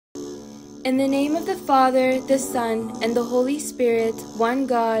In the name of the Father, the Son, and the Holy Spirit, one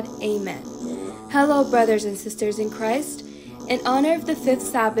God, Amen. Hello, brothers and sisters in Christ. In honor of the 5th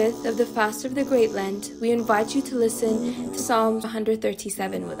Sabbath of the Fast of the Great Lent, we invite you to listen to Psalm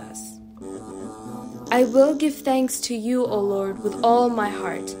 137 with us. I will give thanks to you, O Lord, with all my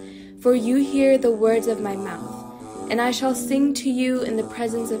heart, for you hear the words of my mouth, and I shall sing to you in the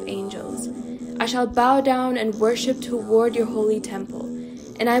presence of angels. I shall bow down and worship toward your holy temple,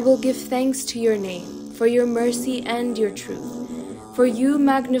 and I will give thanks to your name, for your mercy and your truth. For you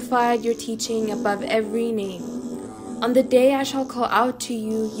magnified your teaching above every name. On the day I shall call out to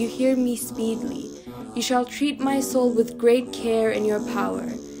you, you hear me speedily. You shall treat my soul with great care in your power.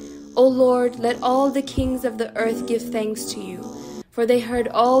 O Lord, let all the kings of the earth give thanks to you, for they heard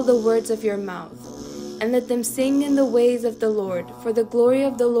all the words of your mouth. And let them sing in the ways of the Lord, for the glory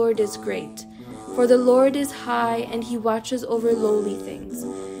of the Lord is great. For the Lord is high, and he watches over lowly things,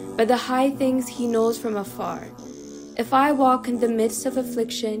 but the high things he knows from afar. If I walk in the midst of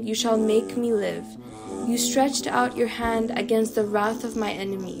affliction, you shall make me live. You stretched out your hand against the wrath of my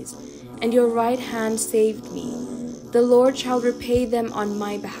enemies, and your right hand saved me. The Lord shall repay them on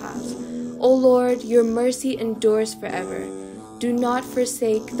my behalf. O Lord, your mercy endures forever. Do not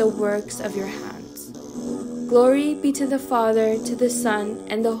forsake the works of your hands. Glory be to the Father, to the Son,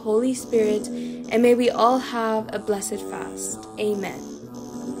 and the Holy Spirit, and may we all have a blessed fast. Amen.